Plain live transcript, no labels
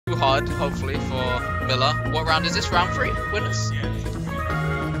card, hopefully, for Miller. What round is this? Round 3? Winners?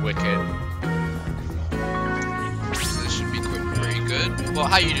 Wicked. So this should be pretty good. Well,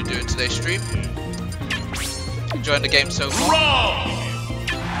 how you doing today, stream? Enjoying the game so far?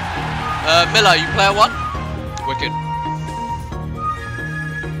 Miller, you player 1? Wicked.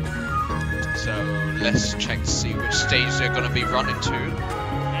 So let's check to see which stage they're going to be running to.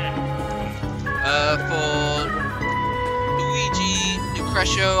 For Luigi,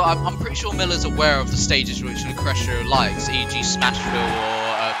 Lucretio, I'm pretty sure Miller's aware of the stages which Lucretio likes, e.g. Smashville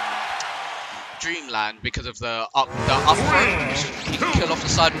or Dreamland, because of the up throw, which he can kill off the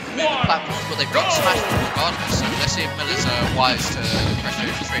side with the moving platforms, but they've got Smashville regardless, so let's see if Miller's wise to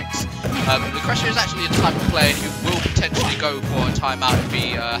Lucretio's tricks. Lucretio is actually the type of player who will potentially go for a timeout if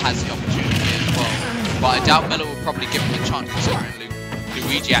he has the opportunity as well, but I doubt Miller will probably give him a chance, considering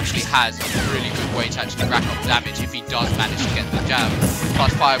Luigi actually has a really good way to actually rack up damage if he does manage to get the jab.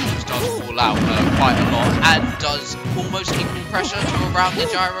 Plus Fireballs does fall out quite a lot and does almost equal pressure to around the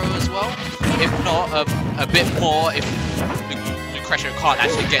gyro as well. If not, a bit more if Lucretio can't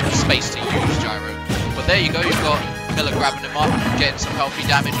actually get the space to use gyro. But there you go, you've got Miller grabbing him up, getting some healthy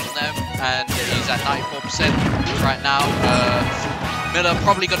damage on them, and he's at 94% right now. Miller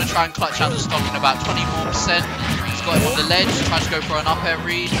probably going to try and clutch out the stock in about 20 more %. He's got him on the ledge, tries to go for an up air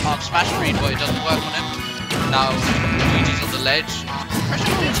read, up smash read, but it doesn't work on him. Now Luigi's on the ledge.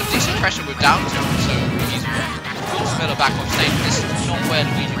 Pressure, some decent pressure with down tilt, so he's forced Miller back off stage. This is not where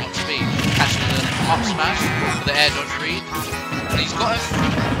Luigi wants to be. Catching the up smash with the air dodge read. And he's got him.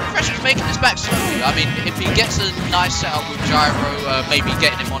 Pressure's making this back slowly. I mean, if he gets a nice setup with gyro, maybe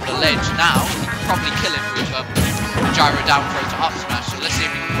getting him on the ledge now, he can probably kill him with gyro down throw to up smash. So let's see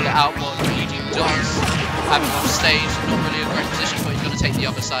if he can pull it out. What Luigi does, have him off stage, not really a great position, but he's going to take the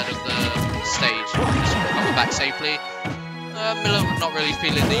other side of the stage. Just cover back safely. Miller not really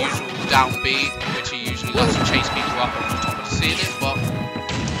feeling the usual down B, which he usually likes to chase people up on the top of the ceiling, but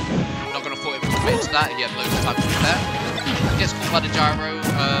I'm not going to fault him for committing to that. He had loads of time to prepare. Gets caught by the gyro.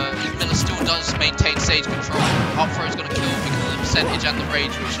 Miller still does maintain stage control. Up throw is going to kill because of the percentage and the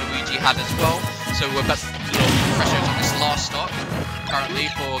rage which Luigi had as well. So we're back to Lucretio on this last stock currently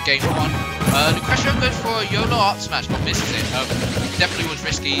for game 1. Lucretio goes for a YOLO up smash but misses it. Definitely was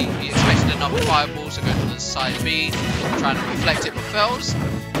risky. He expected another fireball, so goes to the side B, trying to reflect it but fails.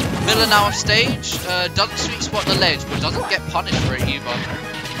 Miller now off stage, doesn't sweet spot the ledge but doesn't get punished for it either.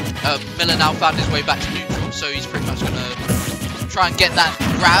 Miller now found his way back to neutral, so he's pretty much going to try and get that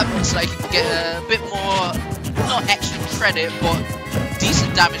grab so that he can get a bit more, not extra credit, but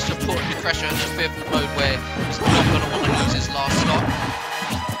decent damage to put Lucretio in a fearful mode where he's not going to want to lose his last stock.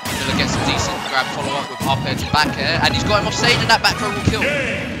 Miller gets a decent grab follow-up with up air to back air, and he's got him off stage, and that back throw will kill.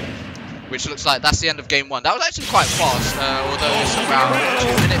 Which looks like that's the end of game 1. That was actually quite fast, although it's around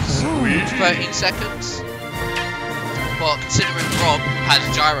 2 minutes, 13 seconds. But considering Rob has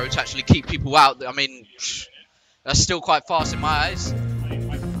gyro to actually keep people out, I mean, that's still quite fast in my eyes.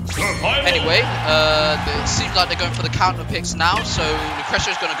 Anyway, it seems like they're going for the counter picks now, so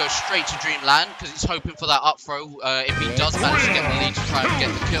Lucretio's going to go straight to Dreamland because he's hoping for that up throw if he does manage to get the lead to try and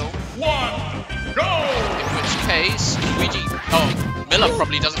get the kill. In which case, Luigi, Miller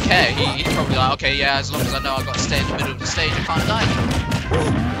probably doesn't care. He's probably like, okay, yeah, as long as I know I've got to stay in the middle of the stage, I can't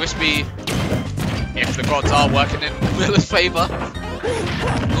die. Wispy, if the gods are working in Miller's favour,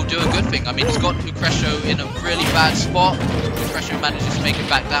 will do a good thing. I mean, he's got Lucretio in a really bad spot. Lucretio manages to make it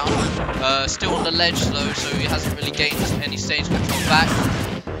back down. Still on the ledge though, so he hasn't really gained any stage control back.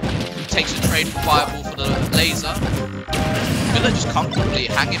 Takes a trade for Fireball for the laser. Miller just comfortably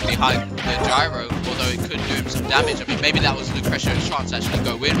hanging behind the gyro, although it could do him some damage. I mean, maybe that was Lucretio's chance to actually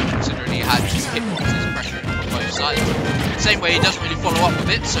go in, considering he had 2 hitboxes pressure on both sides. Same way, he doesn't really follow up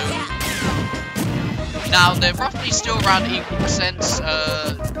with it, so now they're roughly still around equal percents.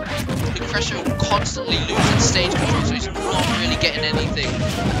 Lucretio constantly losing stage control, so he's not really getting anything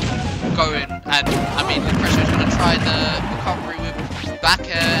going. And I mean, Lucretio's going to try the recovery with back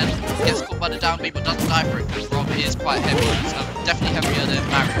air and gets caught by the down B, but doesn't die for it because Rob is quite heavy. He's definitely heavier than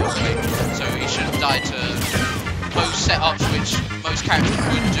Mario's weight, so he shouldn't die to most setups which most characters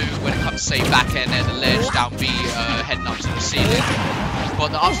would do when it comes to, say, back air near the ledge, down B, heading up to the ceiling. But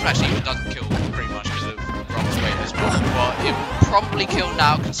the up smash even doesn't kill pretty much because of Rob's weight as well. But it will probably kill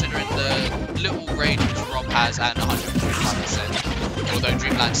now considering the little range which Rob has and 145%. Although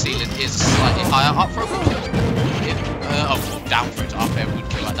Dreamland ceiling is slightly higher, up throw would kill. Down throw to up air would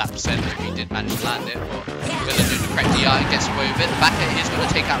kill at that percent if he did manage to land it. But Miller doing the correct DI and gets away with it. Back air is going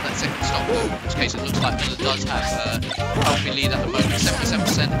to take out that second stop, in which case it looks like Miller does have a healthy lead at the moment.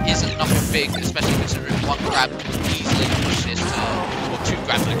 77% isn't nothing big, especially considering one grab can easily push this to, or 2 to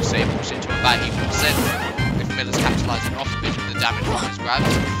grab Lucretio, push it to about even percent. If Miller's capitalising off a bit of the damage from his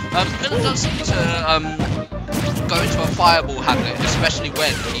grabs. Miller does seem to go into a fireball habit, especially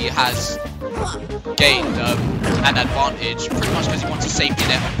when he has gained an advantage, pretty much because he wants a safety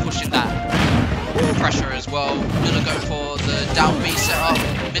net on pushing that pressure as well. Miller going for the down B setup,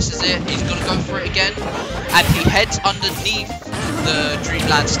 misses it, he's going to go for it again, and he heads underneath the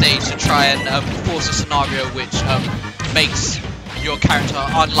Dreamland stage to try and force a scenario which makes your character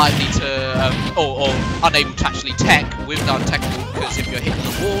unlikely to, or unable to actually tech with the untechable, because if you're hitting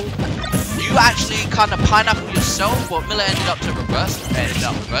the wall, you actually kind of pineapple yourself. But Miller ended up reversing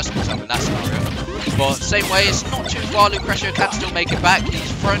himself in that scenario. But same way, it's not too far. Lucretio can still make it back.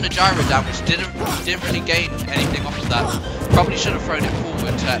 He's thrown the gyro down, which didn't really gain anything off of that. Probably should have thrown it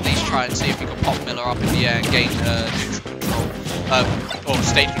forward to at least try and see if he could pop Miller up in the air and gain neutral control, or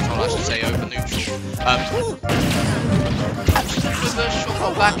stage control, I should say, over neutral. Catches him with a short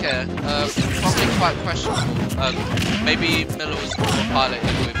hop back air. Probably quite questionable. Maybe Miller was piloted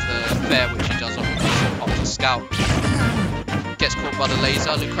with the fair, which he does off of the short hop to scout. Gets caught by the laser.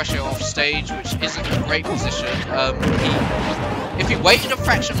 Lucretio off stage, which isn't a great position. If he waited a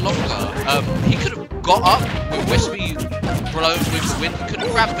fraction longer, he could have got up with Wispy blown with the wind. He could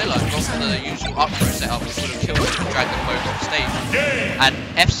have grabbed Miller and gone for the usual up throw setup, which would have killed him and dragged them both off stage. And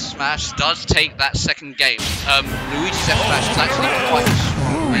F Smash does take that second game. Luigi's F Smash is actually quite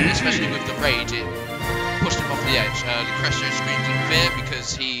strong, and especially with the rage, it pushed him off the edge. Lucretio screams in fear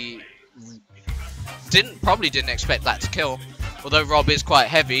because he probably didn't expect that to kill. Although Rob is quite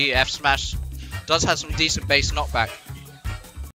heavy, F Smash does have some decent base knockback.